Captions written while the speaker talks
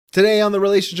Today on the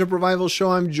Relationship Revival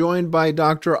Show, I'm joined by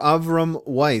Dr. Avrum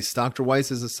Weiss. Dr. Weiss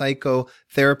is a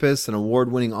psychotherapist, an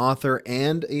award-winning author,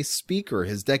 and a speaker.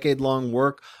 His decade-long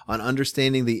work on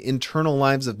understanding the internal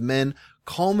lives of men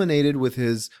culminated with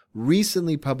his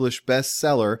recently published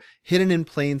bestseller, Hidden in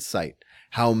Plain Sight: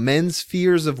 How Men's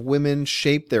Fears of Women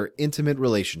Shape Their Intimate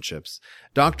Relationships.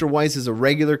 Dr. Weiss is a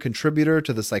regular contributor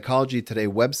to the Psychology Today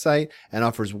website and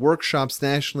offers workshops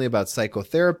nationally about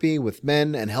psychotherapy with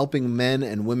men and helping men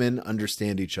and women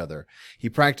understand each other. He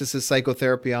practices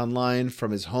psychotherapy online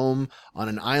from his home on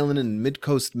an island in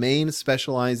Mid-Coast, Maine,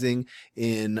 specializing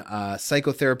in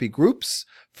psychotherapy groups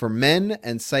for men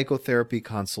and psychotherapy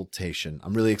consultation.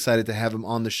 I'm really excited to have him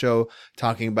on the show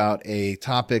talking about a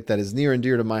topic that is near and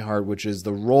dear to my heart, which is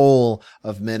the role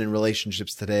of men in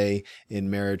relationships today in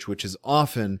marriage, which is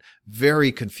often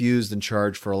very confused and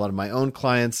charged for a lot of my own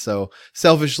clients. So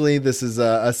selfishly, this is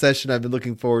a session I've been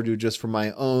looking forward to just for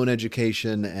my own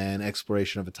education and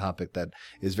exploration of a topic that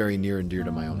is very near and dear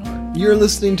to my own heart. You're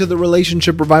listening to the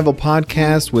Relationship Revival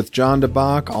Podcast with John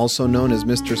DeBach, also known as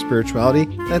Mr. Spirituality.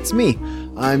 That's me.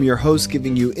 I'm your host,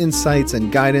 giving you insights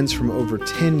and guidance from over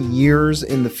 10 years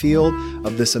in the field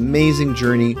of this amazing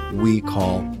journey we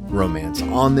call romance.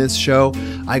 On this show,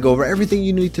 I go over everything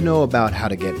you need to know about how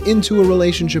to get into a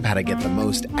relationship, how to get the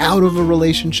most out of a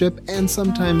relationship, and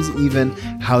sometimes even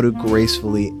how to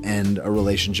gracefully end a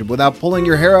relationship without pulling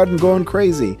your hair out and going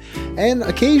crazy. And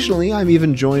occasionally, I'm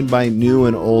even joined by new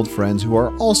and old friends who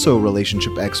are also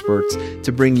relationship experts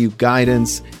to bring you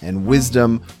guidance and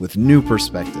wisdom with new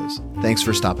perspectives. Thanks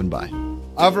for stopping by.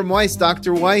 Avrum Weiss,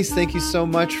 Dr. Weiss, thank you so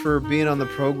much for being on the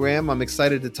program. I'm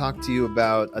excited to talk to you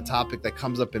about a topic that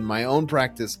comes up in my own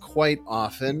practice quite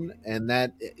often, and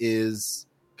that is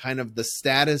kind of the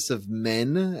status of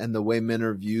men and the way men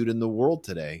are viewed in the world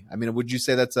today. I mean, would you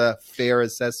say that's a fair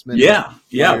assessment? Yeah.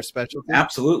 Your specialty?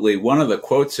 Absolutely. One of the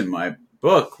quotes in my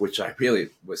book, which I really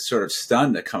was sort of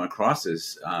stunned to come across,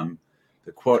 is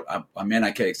the quote, I may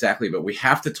not get exactly, but we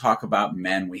have to talk about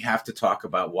men. We have to talk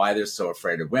about why they're so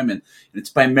afraid of women. And it's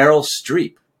by Meryl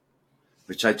Streep,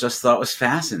 which I just thought was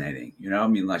fascinating. You know, I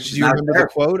mean, like, do you remember the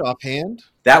quote offhand?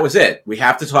 That was it. We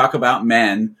have to talk about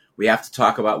men. We have to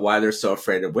talk about why they're so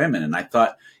afraid of women. And I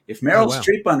thought, if Meryl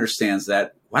Streep understands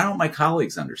that, why don't my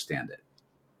colleagues understand it?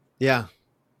 Yeah.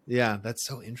 Yeah. That's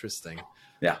so interesting.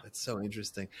 Yeah. That's so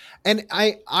interesting. And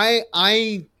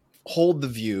I hold the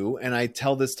view, and I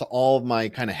tell this to all of my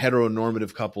kind of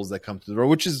heteronormative couples that come through the door,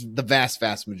 which is the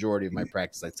vast majority of my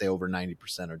practice. I'd say over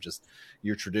 90% are just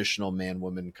your traditional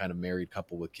man-woman kind of married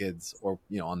couple with kids, or,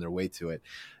 you know, on their way to it,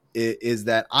 is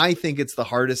that I think it's the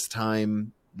hardest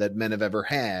time that men have ever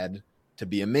had to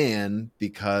be a man,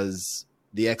 because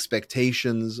the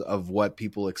expectations of what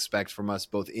people expect from us,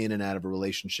 both in and out of a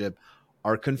relationship,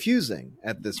 are confusing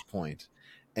at this point.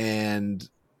 And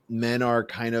men are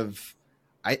kind of,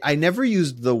 I never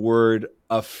used the word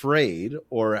afraid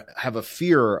or have a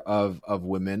fear of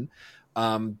women,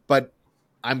 but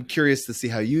I'm curious to see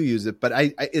how you use it. But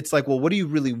it's like, well, what do you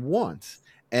really want?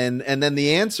 And then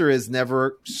the answer is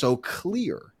never so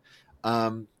clear.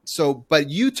 But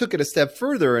you took it a step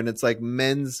further, and it's like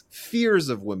men's fears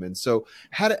of women. So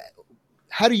how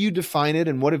do you define it,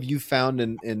 and what have you found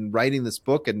in writing this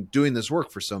book and doing this work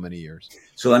for so many years?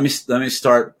 So let me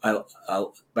start by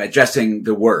addressing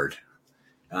the word.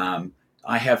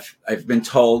 I've been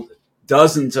told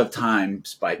dozens of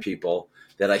times by people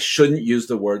that I shouldn't use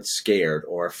the word scared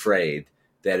or afraid,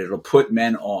 that it'll put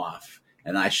men off,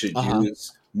 and I should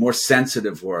use more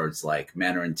sensitive words like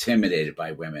men are intimidated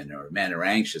by women or men are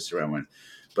anxious around women.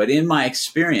 But in my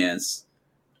experience,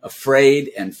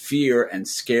 afraid and fear and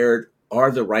scared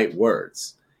are the right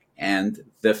words. And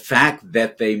the fact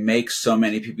that they make so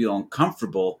many people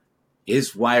uncomfortable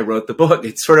is why I wrote the book.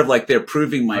 It's sort of like they're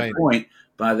proving my point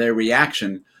by their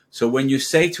reaction. So when you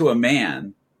say to a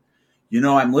man, you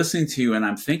know, I'm listening to you and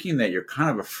I'm thinking that you're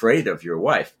kind of afraid of your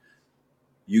wife,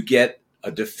 you get a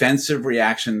defensive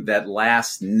reaction that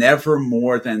lasts never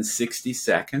more than 60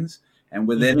 seconds. And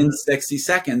within 60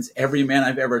 seconds, every man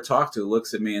I've ever talked to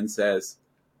looks at me and says,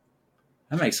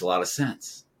 that makes a lot of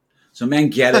sense. So men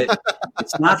get it.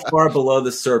 It's not far below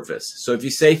the surface. So if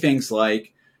you say things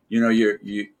like, you know,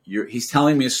 he's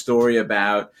telling me a story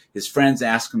about his friends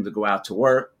ask him to go out to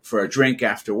work for a drink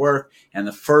after work. And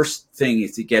the first thing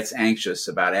is he gets anxious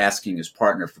about asking his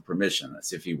partner for permission,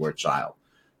 as if he were a child.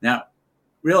 Now,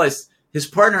 realize his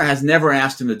partner has never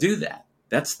asked him to do that.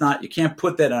 You can't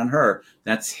put that on her.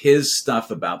 That's his stuff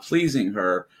about pleasing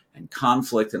her and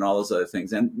conflict and all those other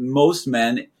things. And most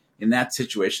men in that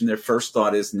situation, their first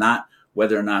thought is not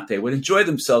whether or not they would enjoy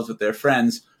themselves with their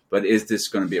friends, but is this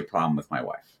going to be a problem with my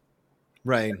wife?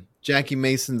 Right. Jackie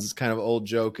Mason's kind of old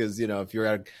joke is, if you're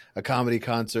at a comedy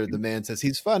concert, the man says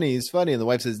he's funny, and the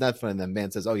wife says he's not funny, and the man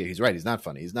says, oh yeah, he's right, he's not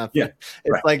funny, he's not funny. Yeah,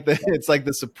 It's right. like it's like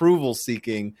this approval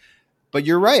seeking. But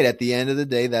you're right. At the end of the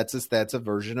day, that's a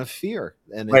version of fear,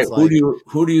 and Right. it's like,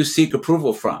 Who do you seek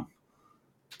approval from?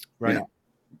 right.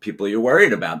 People you're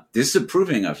worried about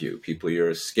disapproving of you, people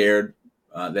you're scared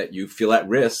that you feel at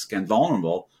risk and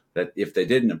vulnerable that if they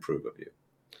didn't approve of you.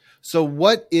 So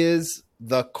what is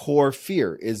the core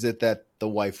fear? Is it that the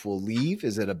wife will leave?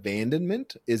 Is it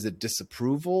abandonment? Is it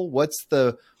disapproval? What's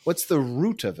the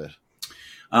root of it?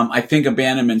 I think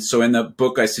abandonment. So in the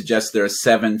book, I suggest there are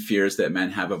 7 fears that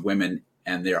men have of women,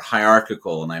 and they're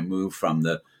hierarchical. And I move from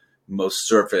the most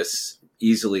surface,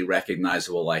 easily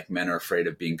recognizable, like men are afraid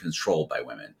of being controlled by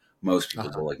women. Most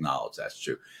people will acknowledge that's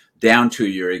true. Down to,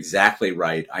 you're exactly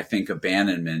right. I think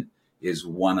abandonment is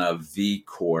one of the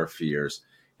core fears.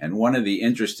 And one of the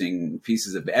interesting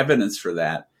pieces of evidence for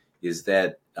that is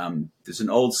that there's an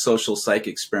old social psych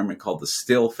experiment called the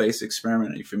still face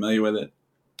experiment. Are you familiar with it?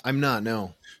 I'm not,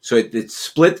 no. So it's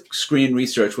split screen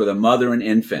research with a mother and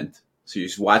infant. So you're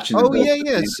just watching them. Oh,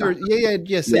 yeah, sir.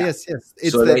 Yes.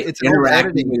 It's so they it's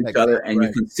interact with each other, and right.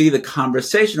 you can see the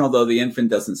conversation. Although the infant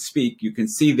doesn't speak, you can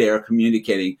see they're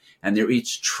communicating, and they're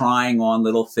each trying on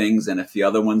little things. And if the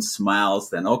other one smiles,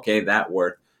 then okay, that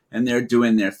worked, and they're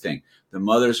doing their thing. The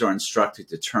mothers are instructed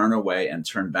to turn away and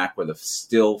turn back with a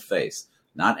still face,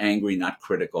 not angry, not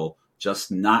critical,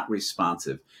 just not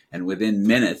responsive. And within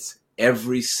minutes,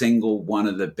 every single one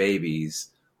of the babies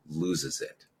loses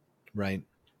it. Right.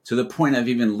 To the point of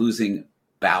even losing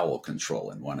bowel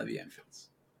control in one of the infants.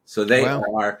 So they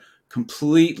are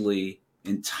completely,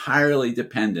 entirely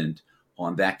dependent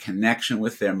on that connection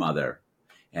with their mother.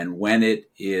 And when it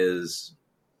is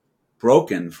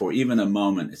broken for even a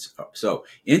moment, so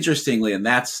interestingly, in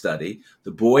that study,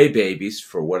 the boy babies,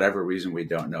 for whatever reason we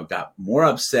don't know, got more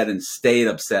upset and stayed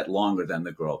upset longer than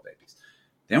the girl babies.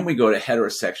 Then we go to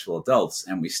heterosexual adults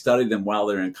and we study them while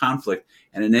they're in conflict,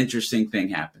 and an interesting thing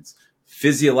happens.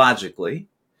 Physiologically,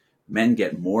 men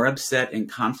get more upset in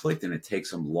conflict, and it takes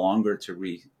them longer to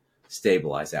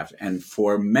re-stabilize after. And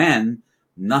for men,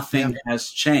 nothing has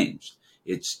changed.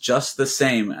 It's just the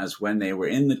same as when they were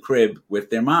in the crib with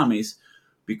their mommies,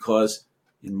 because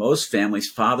in most families,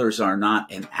 fathers are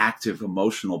not an active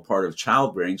emotional part of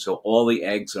childbearing, so all the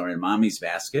eggs are in mommy's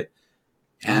basket.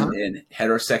 And in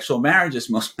heterosexual marriages,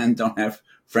 most men don't have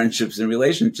friendships and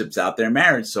relationships out their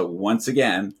marriage. So once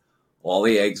again, all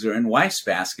the eggs are in wife's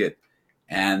basket,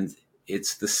 and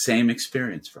it's the same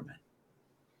experience for men.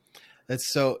 It's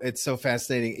so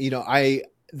fascinating.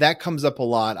 That comes up a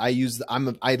lot. I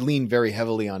lean very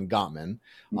heavily on Gottman,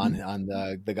 on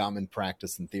the Gottman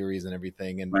practice and theories and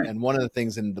everything. And and one of the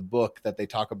things in the book that they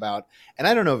talk about, and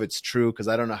I don't know if it's true because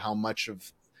I don't know how much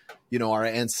of our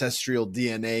ancestral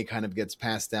DNA kind of gets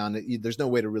passed down. There's no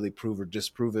way to really prove or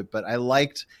disprove it, but I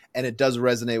liked, and it does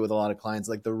resonate with a lot of clients,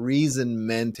 like the reason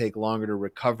men take longer to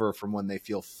recover from when they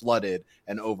feel flooded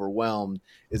and overwhelmed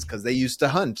is because they used to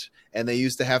hunt and they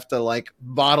used to have to like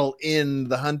bottle in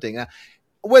the hunting.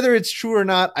 Whether it's true or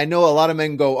not, I know a lot of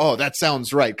men go, "Oh, that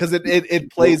sounds right," because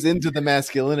it plays into the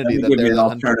masculinity. Let me give you an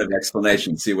alternative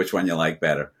explanation. See which one you like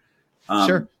better.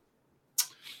 Sure.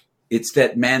 It's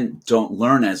that men don't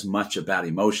learn as much about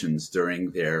emotions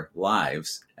during their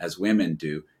lives as women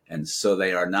do, and so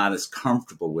they are not as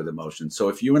comfortable with emotions. So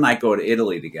if you and I go to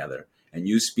Italy together and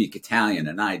you speak Italian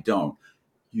and I don't,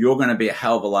 you're going to be a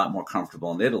hell of a lot more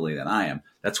comfortable in Italy than I am.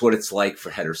 That's what it's like for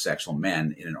heterosexual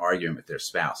men in an argument with their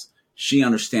spouse. She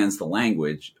understands the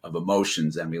language of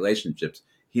emotions and relationships.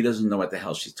 He doesn't know what the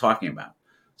hell she's talking about.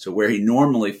 So where he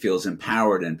normally feels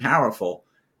empowered and powerful,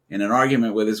 in an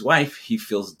argument with his wife, he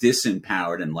feels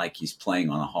disempowered and like he's playing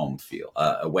on a home field,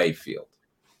 away field.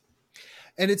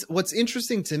 And what's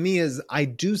interesting to me is I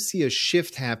do see a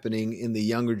shift happening in the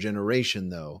younger generation,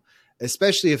 though,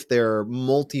 especially if they're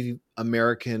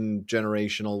multi-American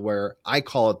generational, where I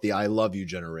call it the I love you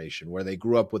generation, where they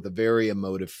grew up with a very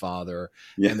emotive father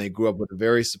and they grew up with a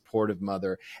very supportive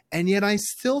mother. And yet I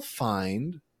still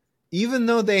find, even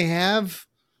though they have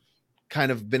kind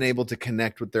of been able to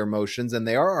connect with their emotions and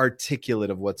they are articulate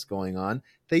of what's going on,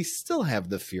 they still have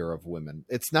the fear of women.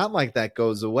 It's not like that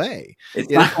goes away. It's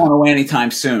not going away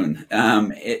anytime soon.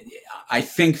 I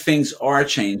think things are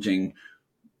changing,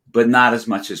 but not as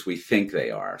much as we think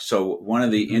they are. So one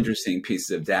of the interesting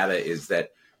pieces of data is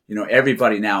that,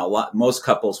 everybody now, most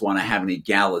couples want to have an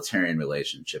egalitarian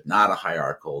relationship, not a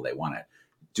hierarchical. They want to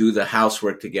do the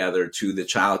housework together, do the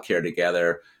childcare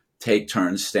together, take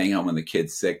turns staying home when the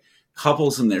kid's sick.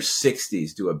 Couples in their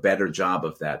 60s do a better job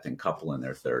of that than couple in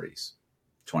their 30s,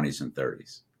 20s and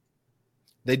 30s.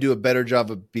 They do a better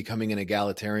job of becoming an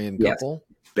egalitarian Yes, couple.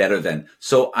 better than.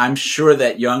 So I'm sure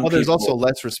that young Well, there's people. also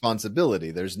less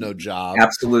responsibility. There's no job.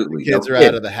 Absolutely. The No kids are out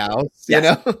kids. of the house,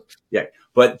 Yes. Yeah.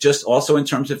 But just also in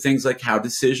terms of things like how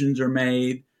decisions are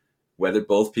made, whether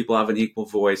both people have an equal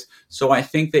voice. So I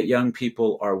think that young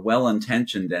people are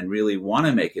well-intentioned and really want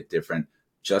to make it different,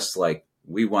 just like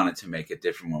we wanted to make it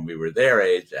different when we were their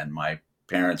age, and my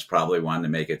parents probably wanted to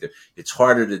make it different. It's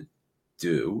harder to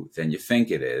do than you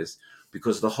think it is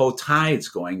because the whole tide's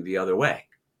going the other way.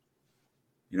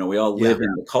 You know, we all live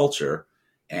in the culture,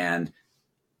 and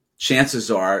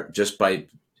chances are, just by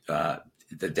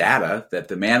the data, that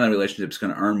the man in the relationship is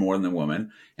going to earn more than the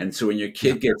woman. And so when your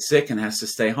kid gets sick and has to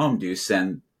stay home, do you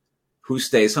send who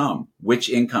stays home? Which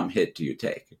income hit do you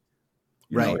take?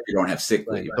 You know, if you don't have sick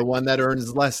leave. The one that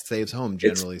earns less stays home,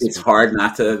 generally It's hard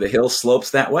not to, the hill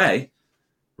slopes that way.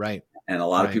 Right. And a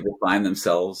lot of people find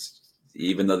themselves,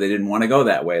 even though they didn't want to go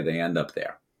that way, they end up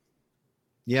there.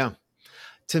 Yeah.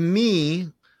 To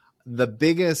me, the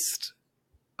biggest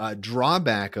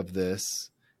drawback of this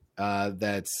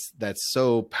that's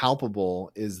so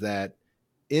palpable is that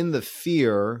in the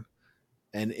fear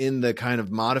and in the kind of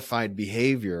modified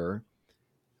behavior,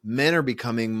 men are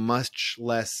becoming much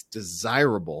less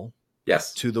desirable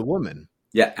to the woman.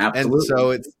 Yeah, absolutely. And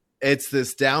so it's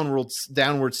this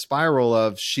downward spiral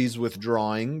of she's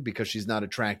withdrawing because she's not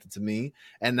attracted to me.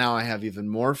 And now I have even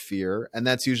more fear. And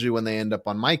that's usually when they end up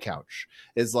on my couch.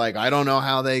 It's like, I don't know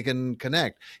how they can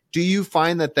connect. Do you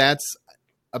find that that's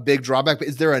a big drawback?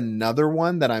 Is there another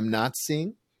one that I'm not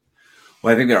seeing?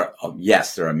 Well, I think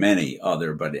there are many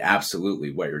other, but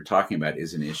absolutely what you're talking about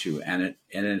is an issue. And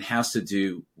it has to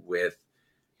do with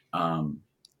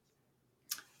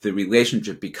the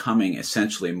relationship becoming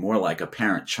essentially more like a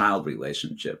parent-child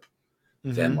relationship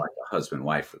than like a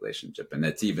husband-wife relationship. And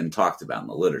it's even talked about in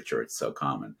the literature. It's so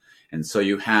common. And so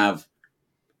you have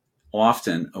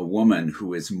often a woman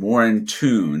who is more in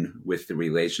tune with the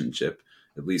relationship,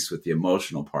 at least with the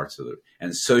emotional parts of it.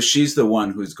 And so she's the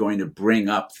one who's going to bring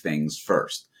up things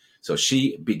first. So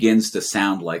she begins to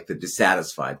sound like the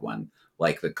dissatisfied one,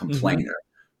 like the complainer.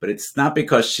 But it's not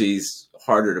because she's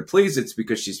harder to please. It's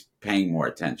because she's paying more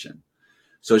attention.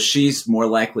 So she's more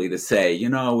likely to say, you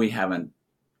know, we haven't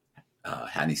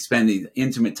had any spending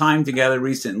intimate time together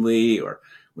recently, or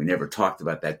we never talked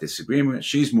about that disagreement.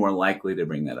 She's more likely to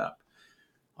bring that up.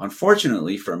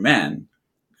 Unfortunately for men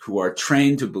who are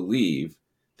trained to believe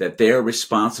that they are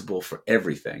responsible for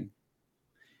everything,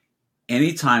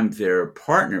 anytime their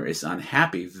partner is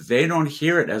unhappy, they don't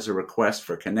hear it as a request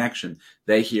for connection.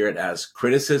 They hear it as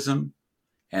criticism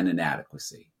and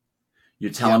inadequacy.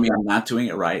 You're telling me I'm not doing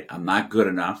it right. I'm not good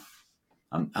enough.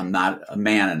 I'm not a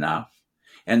man enough.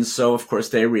 And so, of course,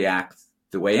 they react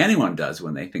the way anyone does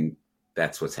when they think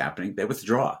that's what's happening. They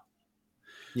withdraw.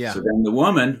 Yeah. So then the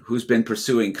woman who's been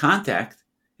pursuing contact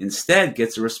instead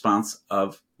gets a response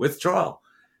of withdrawal.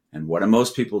 And what do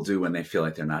most people do when they feel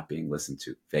like they're not being listened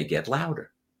to? They get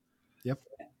louder. Yep.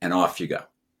 And off you go.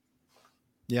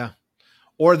 Yeah.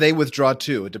 Or they withdraw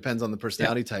too. It depends on the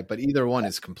personality type, but either one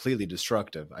is completely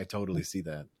destructive. I totally see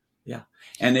that. Yeah.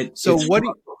 And it's a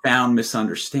profound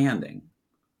misunderstanding.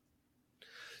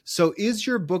 So is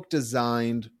your book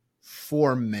designed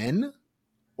for men,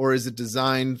 or is it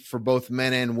designed for both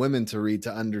men and women to read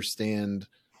to understand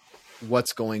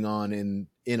what's going on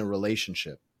in a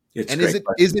relationship? Is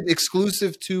it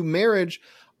exclusive to marriage?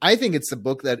 I think it's a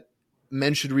book that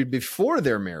men should read before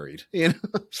they're married. You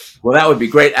know? Well, that would be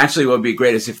great. Actually, what would be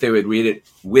great is if they would read it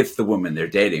with the woman they're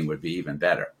dating. Would be even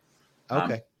better.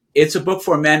 Okay. It's a book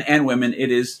for men and women. It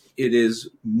is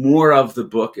more of the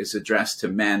book is addressed to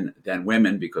men than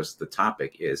women because the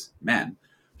topic is men.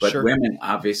 But women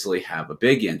obviously have a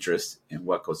big interest in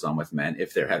what goes on with men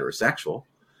if they're heterosexual.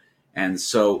 And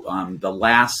so the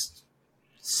last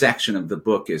section of the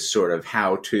book is sort of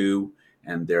how to,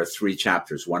 and there are 3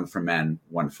 chapters, one for men,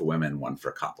 one for women, one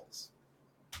for couples.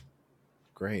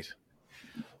 Great.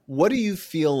 What do you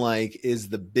feel like is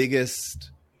the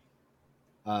biggest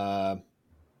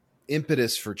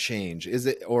impetus for change? Is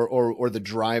it or the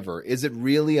driver? Is it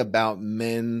really about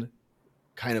men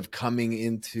kind of coming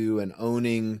into and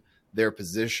owning their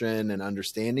position and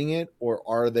understanding it, or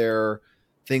are there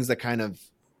things that kind of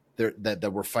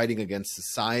that we're fighting against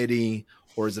society,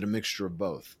 or is it a mixture of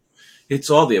both? It's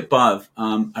all the above.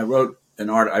 I wrote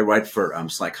I write for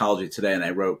Psychology Today, and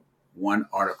I wrote one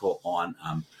article on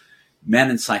men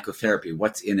in psychotherapy.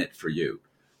 What's in it for you?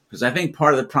 Because I think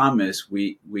part of the problem is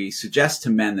we suggest to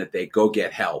men that they go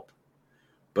get help,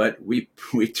 but we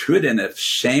do it in a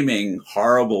shaming,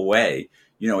 horrible way.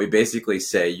 You know, we basically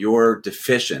say you're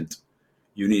deficient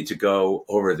you need to go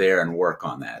over there and work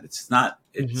on that. It's not,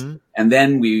 it's, Mm-hmm. and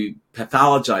then we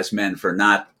pathologize men for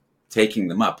not taking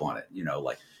them up on it.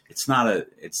 Like it's not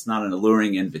an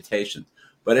alluring invitation.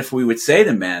 But if we would say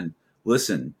to men,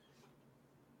 listen,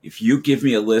 if you give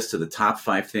me a list of the top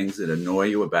 5 things that annoy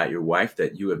you about your wife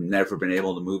that you have never been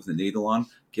able to move the needle on,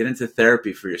 get into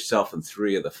therapy for yourself and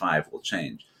 3 of the 5 will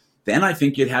change. Then I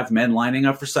think you'd have men lining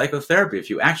up for psychotherapy if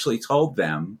you actually told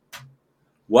them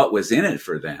what was in it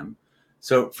for them.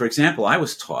 So, for example, I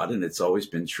was taught, and it's always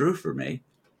been true for me,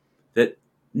 that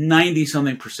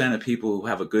 90-something% of people who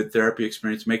have a good therapy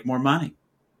experience make more money.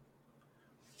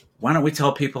 Why don't we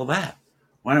tell people that?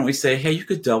 Why don't we say, hey, you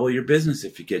could double your business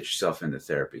if you get yourself into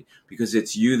therapy, because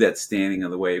it's you that's standing in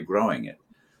the way of growing it.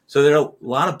 So there are a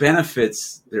lot of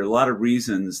benefits. There are a lot of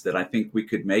reasons that I think we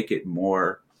could make it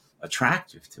more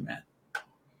attractive to men.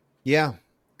 Yeah,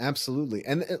 absolutely.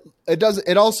 And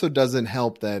it also doesn't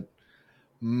help that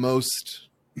most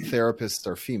therapists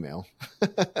are female.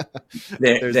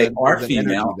 They are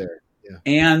female. There. Yeah.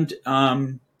 And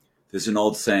there's an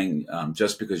old saying,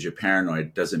 just because you're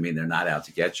paranoid doesn't mean they're not out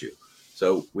to get you.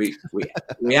 So we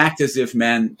act as if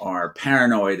men are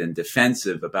paranoid and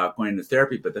defensive about going to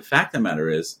therapy. But the fact of the matter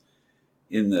is,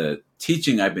 in the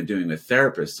teaching I've been doing with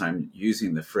therapists, I'm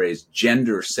using the phrase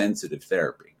gender-sensitive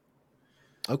therapy.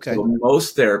 Okay. So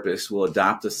most therapists will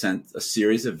adopt a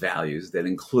series of values that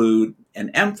include and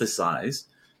emphasize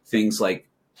things like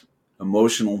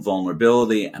emotional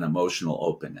vulnerability and emotional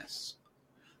openness.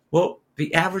 Well,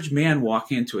 the average man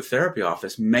walking into a therapy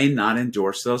office may not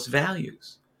endorse those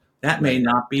values. That may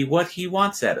not be what he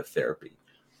wants out of therapy.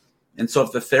 And so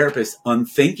if the therapist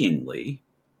unthinkingly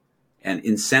and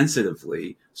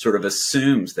insensitively sort of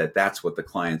assumes that that's what the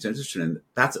client's interested in,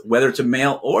 that's whether it's a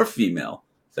male or female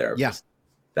therapist,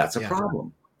 that's a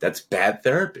problem. That's bad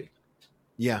therapy.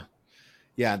 Yeah.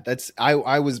 Yeah.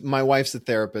 My wife's a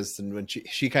therapist, and when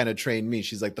she kind of trained me,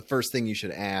 she's like, the first thing you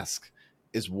should ask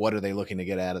is, what are they looking to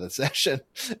get out of the session?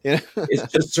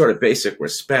 It's just sort of basic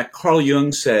respect. Carl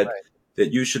Jung said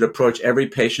that you should approach every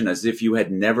patient as if you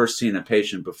had never seen a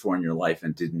patient before in your life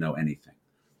and didn't know anything,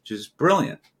 which is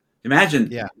brilliant.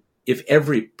 Imagine if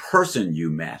every person you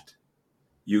met,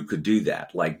 you could do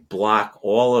that, like block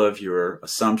all of your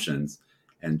assumptions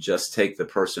and just take the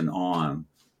person on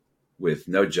with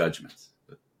no judgments.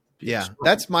 Yeah,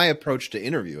 that's my approach to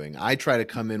interviewing. I try to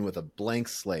come in with a blank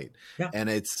slate. Yeah.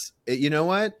 And you know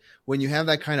what? When you have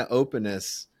that kind of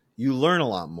openness, you learn a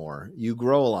lot more, you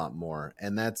grow a lot more.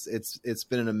 And it's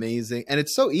been an amazing, and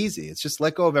it's so easy. It's just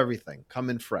let go of everything, come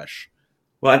in fresh.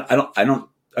 Well, I don't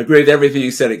agree with everything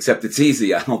you said, except it's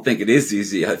easy. I don't think it is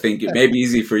easy. I think it may be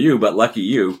easy for you, but lucky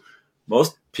you.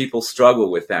 Most people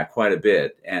struggle with that quite a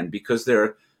bit. And because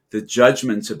the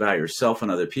judgments about yourself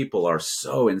and other people are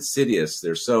so insidious,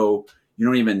 you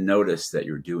don't even notice that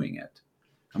you're doing it.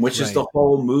 And which is the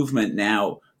whole movement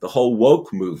now, the whole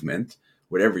woke movement,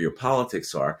 whatever your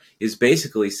politics are, is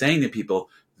basically saying to people,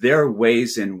 there are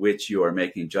ways in which you are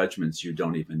making judgments you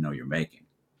don't even know you're making.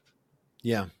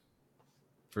 Yeah,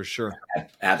 for sure.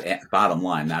 At bottom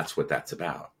line, that's what that's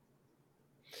about.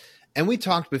 And we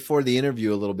talked before the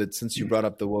interview a little bit, since you brought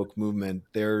up the woke movement.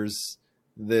 There's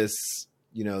this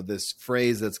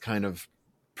phrase that's kind of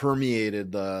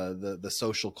permeated the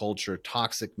social culture,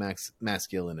 toxic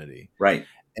masculinity. Right.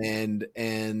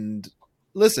 And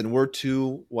listen, we're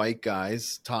 2 white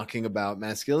guys talking about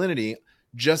masculinity.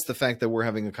 Just the fact that we're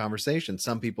having a conversation,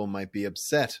 some people might be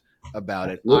upset about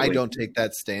it. Absolutely. I don't take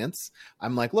that stance.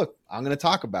 I'm like, look, I'm going to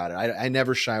talk about it. I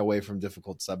never shy away from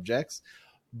difficult subjects.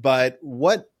 But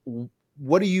what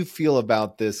do you feel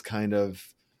about this kind of,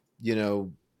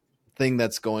 thing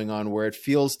that's going on, where it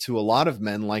feels to a lot of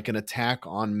men like an attack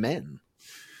on men?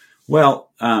 Well,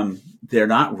 they're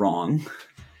not wrong.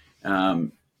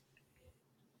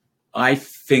 I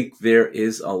think there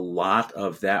is a lot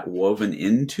of that woven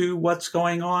into what's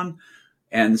going on.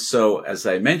 And so, as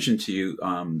I mentioned to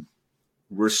you,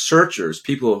 researchers,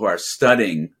 people who are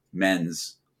studying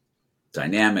men's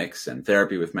dynamics and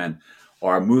therapy with men,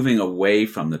 are moving away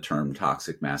from the term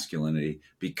toxic masculinity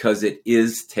because it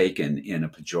is taken in a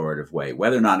pejorative way.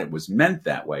 Whether or not it was meant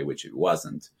that way, which it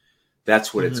wasn't,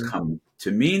 that's what it's come to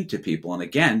mean to people. And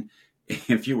again,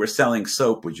 if you were selling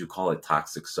soap, would you call it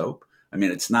toxic soap? I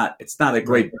mean, it's not a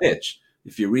great pitch.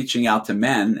 If you're reaching out to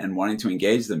men and wanting to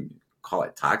engage them, call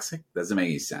it toxic? Doesn't make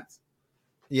any sense.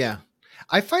 Yeah.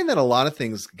 I find that a lot of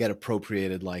things get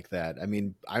appropriated like that. I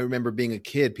mean, I remember being a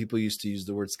kid, people used to use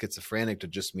the word schizophrenic to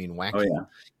just mean wacky. Oh, yeah.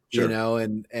 Sure.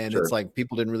 And sure. It's like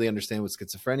people didn't really understand what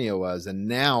schizophrenia was. And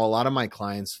now a lot of my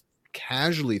clients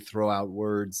casually throw out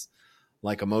words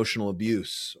like emotional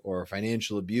abuse or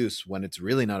financial abuse when it's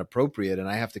really not appropriate. And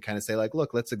I have to kind of say, like,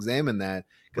 look, let's examine that,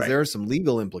 because there are some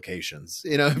legal implications,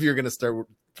 if you're going to start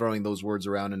throwing those words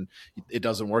around and it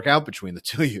doesn't work out between the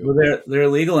two of you. Well, there are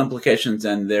legal implications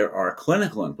and there are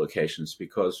clinical implications,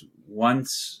 because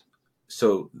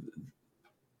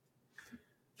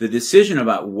the decision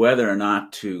about whether or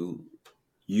not to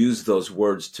use those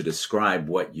words to describe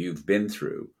what you've been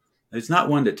through, it's not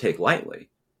one to take lightly.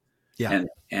 Yeah.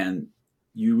 And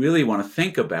you really want to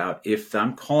think about, if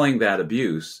I'm calling that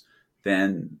abuse,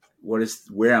 then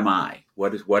where am I?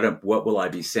 What will I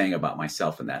be saying about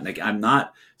myself in that? And I'm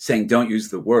not saying don't use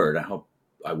the word. I hope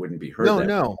I wouldn't be heard.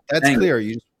 No, that's clear.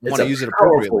 You just want to use it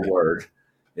appropriately.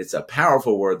 It's a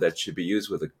powerful word that should be used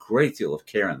with a great deal of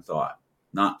care and thought,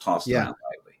 not tossed around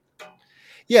lightly.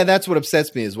 Yeah, that's what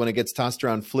upsets me, is when it gets tossed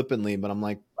around flippantly, but I'm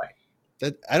like,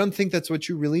 I don't think that's what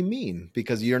you really mean,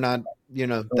 because you're not,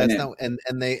 that's not, and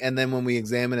then when we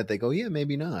examine it, they go, yeah,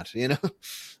 maybe not, So.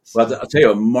 Well, I'll tell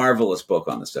you a marvelous book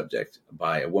on the subject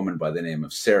by a woman by the name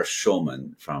of Sarah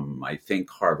Schulman from, I think,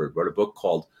 Harvard, wrote a book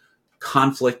called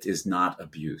Conflict is Not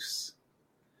Abuse.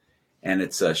 And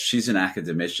she's an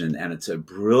academician, and it's a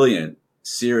brilliant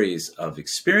series of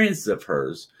experiences of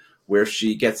hers where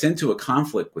she gets into a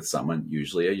conflict with someone,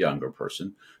 usually a younger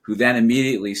person, who then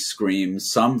immediately screams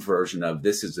some version of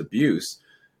 "this is abuse."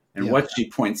 And what she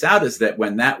points out is that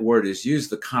when that word is used,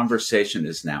 the conversation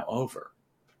is now over.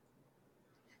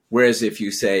 Whereas if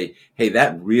you say, "Hey,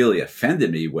 that really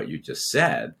offended me, what you just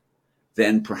said,"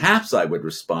 then perhaps I would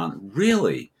respond,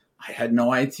 "Really? I had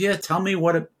no idea. Tell me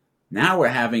now we're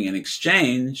having an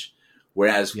exchange."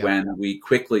 Whereas when we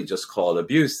quickly just call it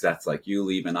abuse, that's like you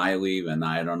leave and I leave and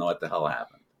I don't know what the hell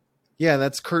happened. Yeah,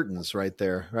 that's curtains right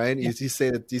there, right? Yeah. You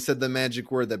said the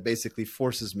magic word that basically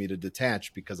forces me to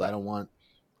detach, because I don't want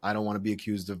to be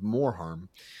accused of more harm.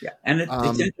 Yeah, and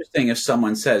it's interesting if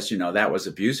someone says, that was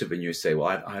abusive, and you say,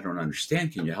 well, I don't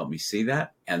understand. Can you help me see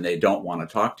that? And they don't want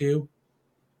to talk to you.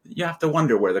 You have to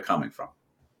wonder where they're coming from.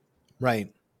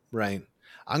 Right.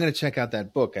 I'm going to check out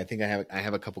that book. I think I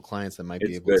have a couple clients that might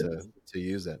be able to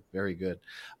use it. Very good.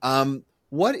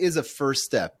 What is a first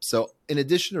step? So in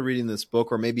addition to reading this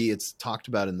book, or maybe it's talked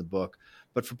about in the book,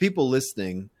 but for people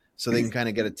listening, so they can kind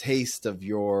of get a taste of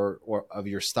your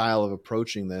style of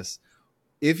approaching this,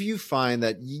 if you find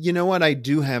that, I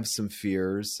do have some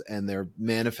fears and they're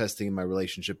manifesting in my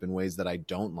relationship in ways that I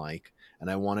don't like, and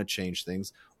I want to change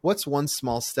things, what's one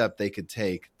small step they could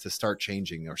take to start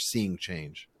changing or seeing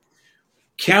change?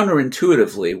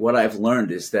 Counterintuitively, what I've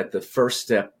learned is that the first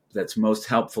step that's most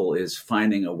helpful is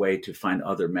finding a way to find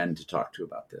other men to talk to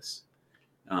about this.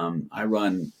 I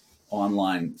run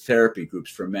online therapy groups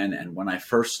for men, and when I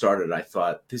first started, I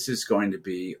thought, this is going to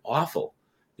be awful.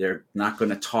 They're not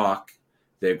going to talk.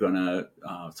 They're going to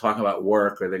talk about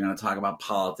work, or they're going to talk about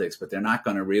politics, but they're not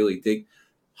going to really dig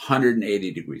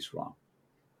 180 degrees wrong.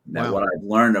 Now, what I've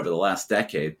learned over the last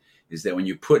decade is that when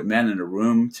you put men in a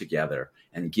room together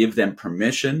and give them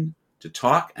permission to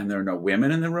talk, and there are no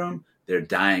women in the room, they're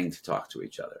dying to talk to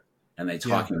each other. And they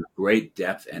talk in great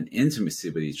depth and intimacy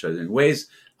with each other in ways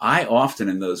I often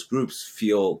in those groups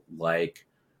feel like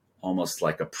almost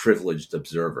like a privileged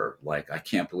observer. Like, I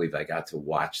can't believe I got to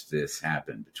watch this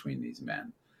happen between these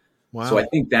men. Wow. So I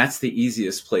think that's the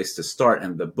easiest place to start.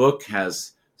 And the book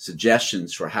has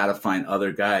suggestions for how to find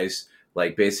other guys,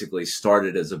 like basically start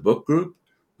it as a book group.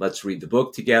 Let's read the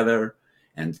book together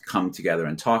and come together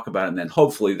and talk about it. And then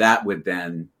hopefully that would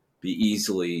then be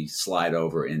easily slide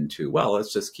over into, well,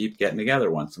 let's just keep getting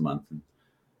together once a month and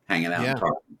hanging out and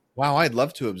talking. Wow, I'd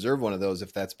love to observe one of those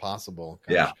if that's possible.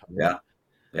 Gosh,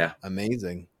 yeah.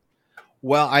 Amazing.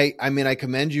 Well, I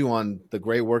commend you on the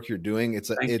great work you're doing.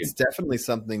 It's definitely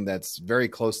something that's very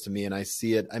close to me, and I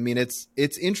see it. I mean, it's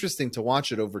interesting to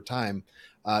watch it over time.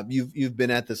 You've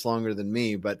been at this longer than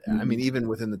me, but I mean, even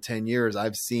within the 10 years,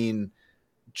 I've seen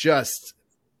just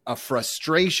a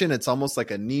frustration. It's almost like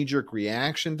a knee-jerk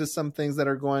reaction to some things that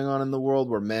are going on in the world,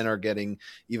 where men are getting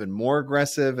even more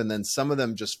aggressive, and then some of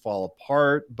them just fall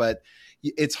apart. But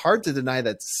it's hard to deny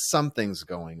that something's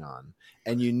going on,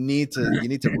 and you need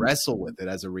to wrestle with it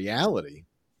as a reality.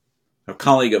 A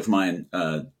colleague of mine,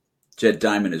 Jed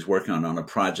Diamond, is working on a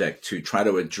project to try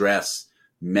to address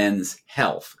men's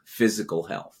health, physical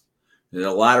health. There are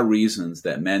a lot of reasons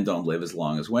that men don't live as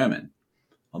long as women.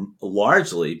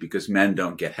 Largely because men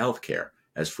don't get health care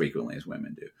as frequently as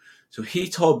women do. So he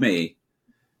told me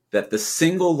that the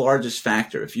single largest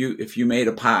factor, if you made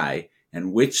a pie,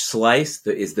 and which slice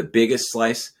is the biggest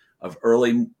slice of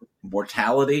early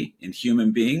mortality in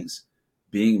human beings,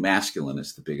 being masculine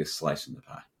is the biggest slice in the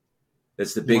pie.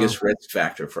 That's the biggest risk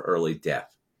factor for early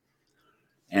death.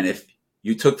 And if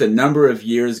you took the number of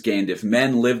years gained if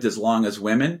men lived as long as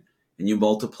women, and you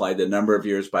multiplied the number of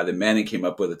years by the men and came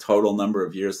up with a total number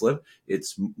of years lived, it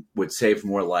would save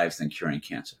more lives than curing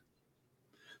cancer.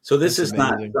 So this is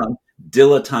not some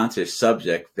dilettantish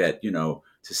subject that, to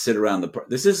sit around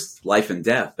this is life and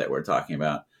death that we're talking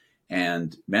about.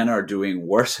 And men are doing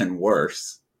worse and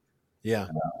worse. Yeah.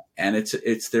 And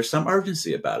there's some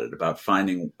urgency about it, about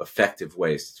finding effective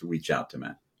ways to reach out to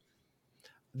men.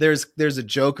 There's a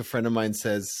joke a friend of mine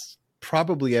says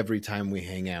probably every time we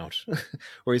hang out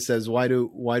where he says, why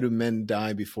do men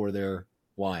die before their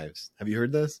wives? Have you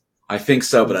heard this? I think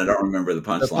so, but I don't remember the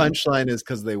punchline. The punchline is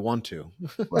because they want to.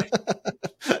 Right.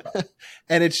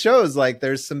 And it shows like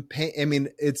there's some pain. I mean,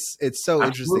 it's so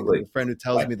interesting. The friend who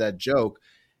tells me that joke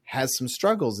has some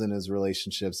struggles in his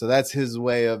relationship. So that's his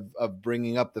way of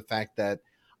bringing up the fact that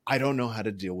I don't know how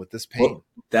to deal with this pain. Well,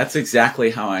 that's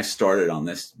exactly how I started on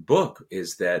this book,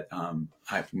 is that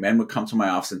men would come to my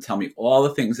office and tell me all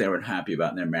the things they were happy about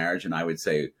in their marriage. And I would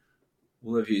say,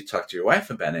 well, have you talked to your wife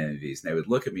about any of these? And they would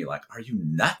look at me like, are you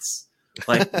nuts?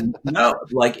 Like, no,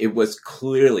 like it was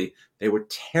clearly, they were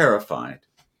terrified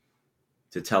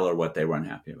to tell her what they were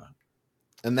unhappy about.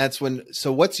 And that's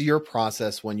so what's your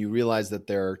process when you realize that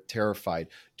they're terrified?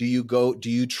 Do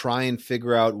you try and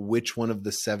figure out which one of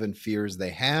the 7 fears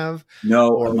they have?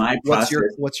 No, or my process,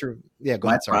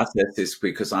 my process is,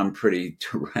 because I'm pretty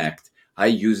direct, I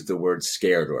use the word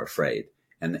scared or afraid.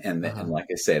 And like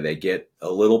I say, they get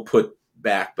a little put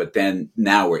back, but then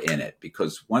now we're in it,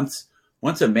 because once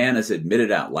a man has admitted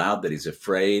out loud that he's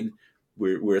afraid,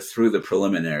 we're through the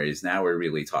preliminaries. Now we're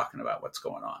really talking about what's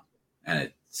going on.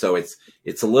 And so it's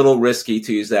a little risky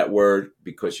to use that word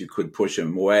because you could push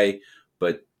him away,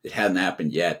 but it hadn't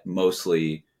happened yet.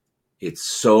 Mostly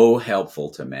it's so helpful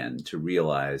to men to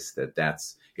realize that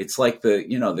it's like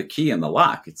the key in the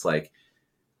lock. It's like,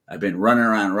 I've been running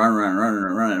around. I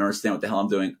don't understand what the hell I'm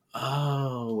doing.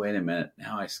 Oh, wait a minute.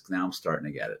 Now I'm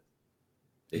starting to get it.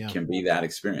 It can be that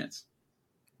experience.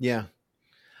 Yeah.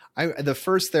 The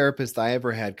first therapist I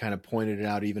ever had kind of pointed it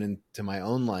out even into my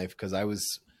own life, because I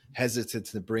was hesitant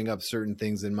to bring up certain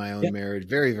things in my own marriage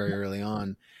very, very early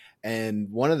on. And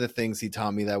one of the things he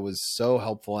taught me that was so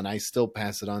helpful, and I still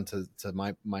pass it on to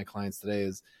my clients today,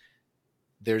 is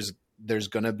there's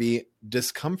going to be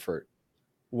discomfort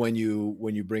when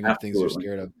you bring up things you're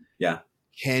scared of. Yeah.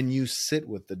 Can you sit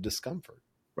with the discomfort?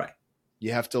 Right.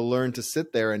 You have to learn to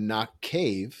sit there and not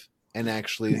cave and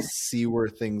actually see where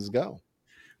things go.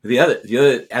 The other,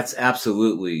 that's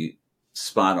absolutely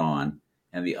spot on.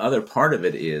 And the other part of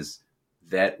it is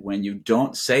that when you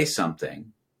don't say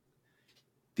something,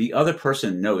 the other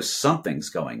person knows something's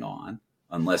going on,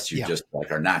 unless you just like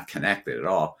are not connected at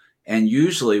all. And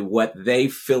usually what they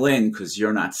fill in, because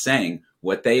you're not saying,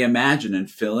 what they imagine and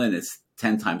fill in is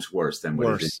 10 times worse than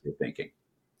what it is you're thinking.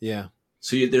 Yeah.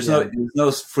 So there's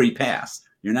no free pass.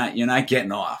 You're not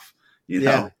getting off. You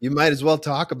know? You might as well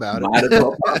talk about it.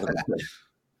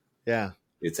 Yeah.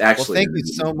 It's actually. Well, thank you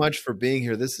so much for being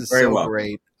here. This is so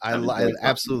great. I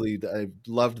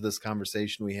loved this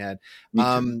conversation we had.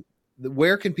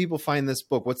 Where can people find this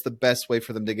book? What's the best way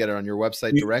for them to get it? On your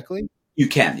website directly? You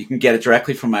can get it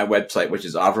directly from my website, which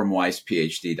is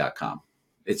avrumweissphd.com.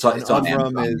 It's on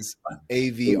Avrum is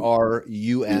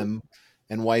AVRUM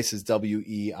and Weiss is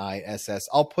WEISS.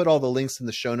 I'll put all the links in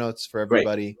the show notes for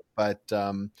everybody, but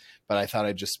I thought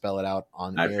I'd just spell it out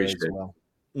on air as well.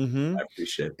 Mm-hmm. I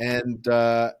appreciate it.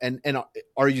 And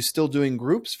are you still doing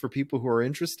groups for people who are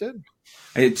interested?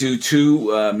 I do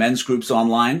 2 men's groups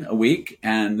online a week,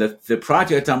 and the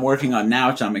project I'm working on now,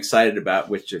 which I'm excited about,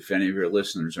 which if any of your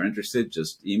listeners are interested,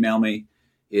 just email me,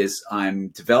 is I'm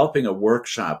developing a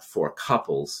workshop for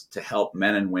couples to help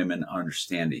men and women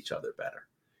understand each other better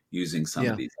using some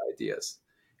of these ideas.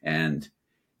 And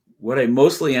what I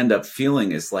mostly end up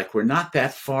feeling is like we're not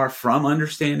that far from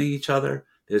understanding each other.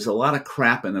 There's a lot of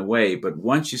crap in the way, but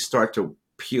once you start to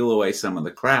peel away some of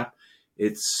the crap,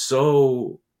 it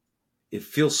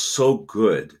feels so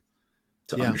good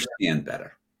to understand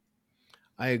better.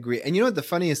 I agree. And you know what the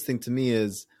funniest thing to me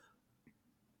is,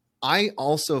 I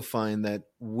also find that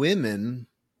women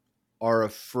are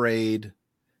afraid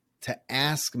to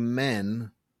ask men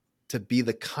to be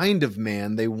the kind of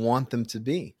man they want them to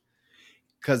be,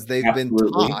 because they've been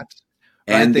taught,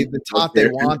 and they've been taught they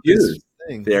want this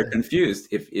thing. They're confused.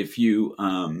 If you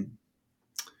go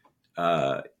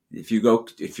to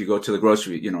the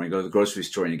grocery, you go to the grocery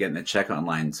store and you get in the checkout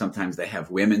line, sometimes they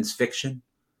have women's fiction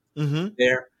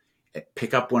there.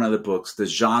 Pick up one of the books. The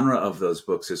genre of those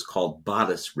books is called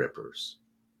Bodice Rippers.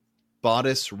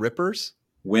 Bodice Rippers?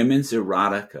 Women's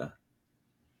erotica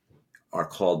are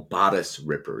called bodice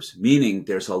rippers, meaning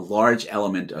there's a large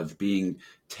element of being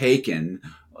taken,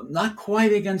 not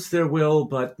quite against their will,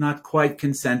 but not quite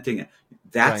consenting.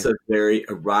 That's a very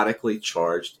erotically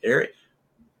charged area.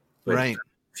 But it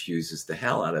confuses the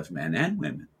hell out of men and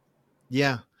women.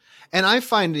 Yeah. And I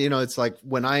find, it's like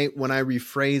when I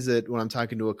rephrase it, when I'm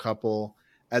talking to a couple,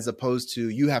 as opposed to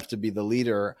you have to be the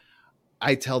leader,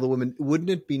 I tell the women, wouldn't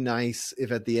it be nice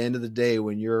if at the end of the day,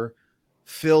 when you're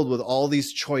filled with all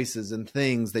these choices and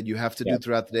things that you have to do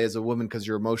throughout the day as a woman, because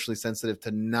you're emotionally sensitive,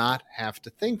 to not have to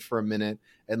think for a minute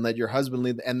and let your husband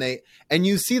lead. And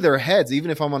you see their heads,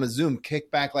 even if I'm on a Zoom,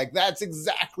 kick back like, that's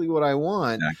exactly what I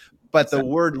want. Exactly. But the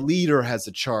word leader has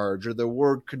a charge, or the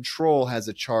word control has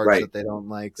a charge that they don't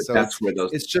like. But so that's where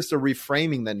it's just a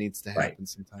reframing that needs to happen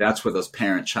sometimes. That's where those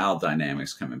parent-child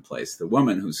dynamics come in place. The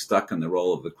woman who's stuck in the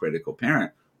role of the critical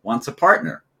parent wants a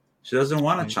partner. She doesn't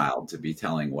want a child to be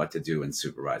telling what to do and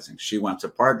supervising. She wants a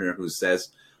partner who says,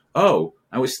 oh,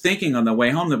 I was thinking on the way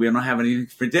home that we don't have anything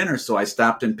for dinner, so I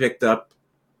stopped and picked up.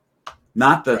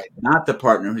 Not the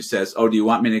partner who says, oh, do you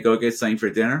want me to go get something for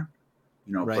dinner?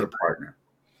 For a partner.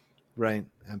 Right.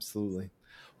 Absolutely.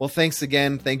 Well, thanks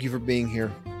again. Thank you for being here.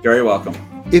 Very welcome.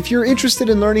 If you're interested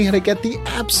in learning how to get the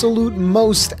absolute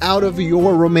most out of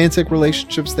your romantic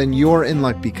relationships, then you're in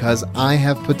luck, because I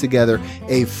have put together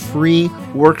a free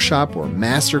workshop, or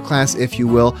masterclass, if you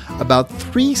will, about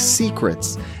 3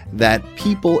 secrets that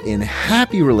people in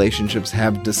happy relationships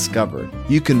have discovered.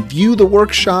 You can view the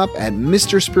workshop at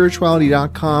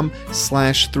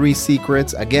mrspirituality.com/3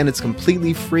 secrets. Again, it's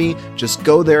completely free. Just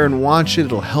go there and watch it.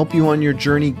 It'll help you on your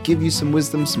journey, give you some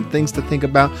wisdom, some things to think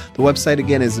about. The website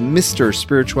again is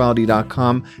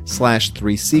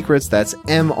mrspirituality.com/3 secrets. That's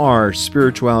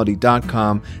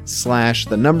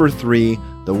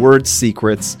mrspirituality.com/3, the word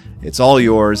secrets. It's all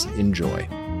yours. Enjoy.